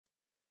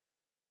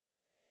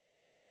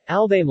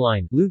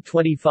Alvameline Lu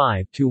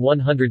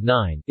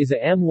 25-109, is a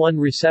M1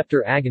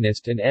 receptor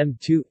agonist and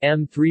M2,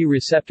 M3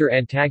 receptor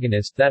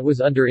antagonist that was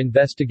under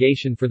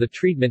investigation for the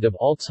treatment of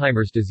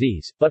Alzheimer's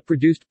disease, but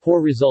produced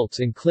poor results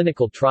in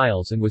clinical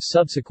trials and was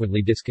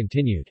subsequently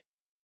discontinued.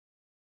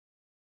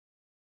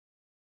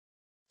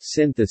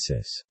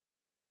 Synthesis.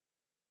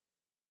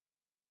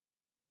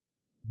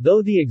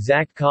 Though the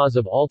exact cause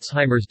of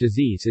Alzheimer's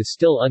disease is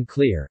still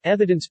unclear,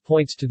 evidence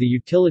points to the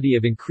utility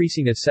of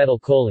increasing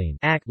acetylcholine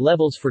 (AC)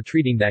 levels for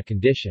treating that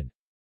condition.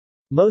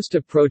 Most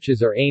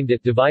approaches are aimed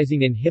at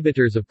devising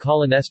inhibitors of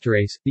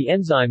cholinesterase, the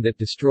enzyme that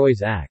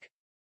destroys AC.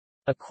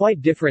 A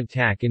quite different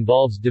tack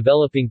involves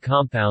developing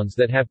compounds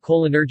that have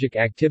cholinergic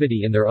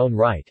activity in their own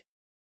right.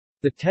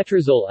 The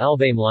tetrazole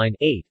Alvameline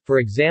 8, for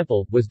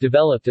example, was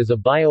developed as a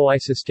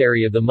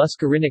bioisostery of the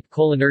muscarinic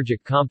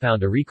cholinergic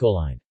compound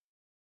arecoline.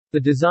 The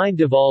design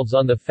devolves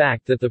on the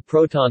fact that the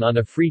proton on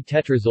a free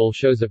tetrazole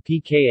shows a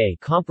pKa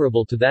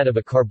comparable to that of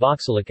a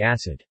carboxylic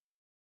acid.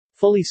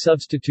 Fully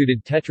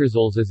substituted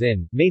tetrazoles as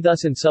in, may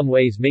thus in some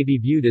ways may be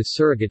viewed as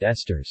surrogate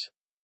esters.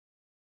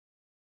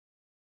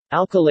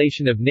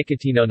 Alkylation of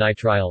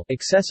nicotinonitrile,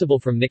 accessible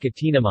from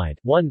nicotinamide,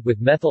 1, with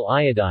methyl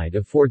iodide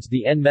affords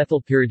the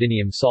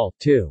N-methylpyridinium salt,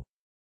 2.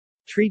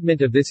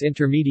 Treatment of this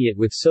intermediate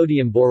with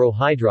sodium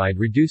borohydride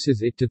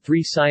reduces it to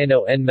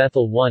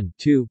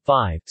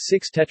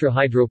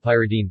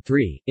 3-cyano-N-methyl-1,2,5,6-tetrahydropyridine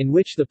 3, in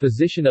which the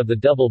position of the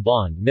double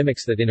bond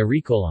mimics that in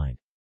arecoline.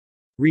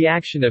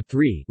 Reaction of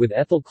 3 with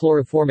ethyl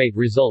chloroformate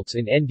results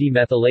in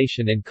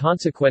N-demethylation and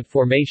consequent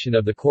formation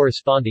of the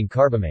corresponding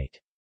carbamate.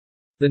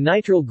 The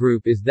nitrile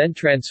group is then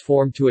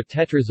transformed to a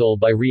tetrazole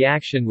by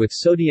reaction with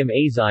sodium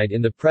azide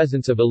in the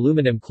presence of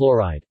aluminum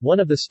chloride, one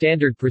of the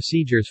standard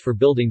procedures for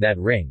building that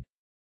ring.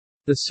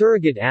 The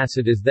surrogate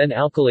acid is then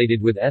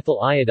alkylated with ethyl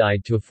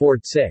iodide to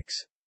afford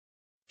 6.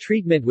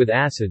 Treatment with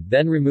acid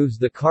then removes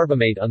the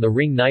carbamate on the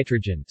ring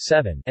nitrogen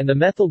 7 and the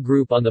methyl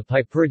group on the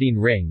piperidine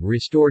ring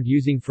restored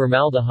using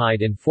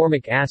formaldehyde and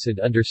formic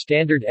acid under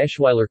standard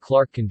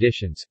Eschweiler-Clark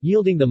conditions,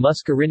 yielding the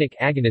muscarinic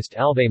agonist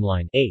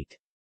Alvameline 8.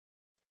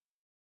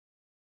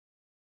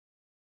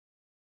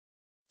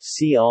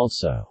 See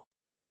also: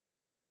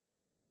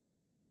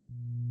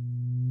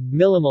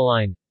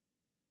 Milimoline,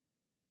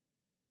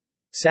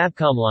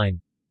 Savcomline,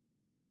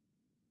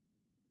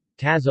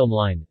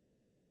 Tazomeline,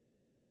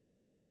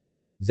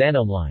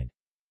 Xanomeline.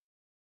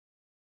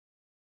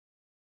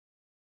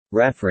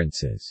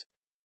 References.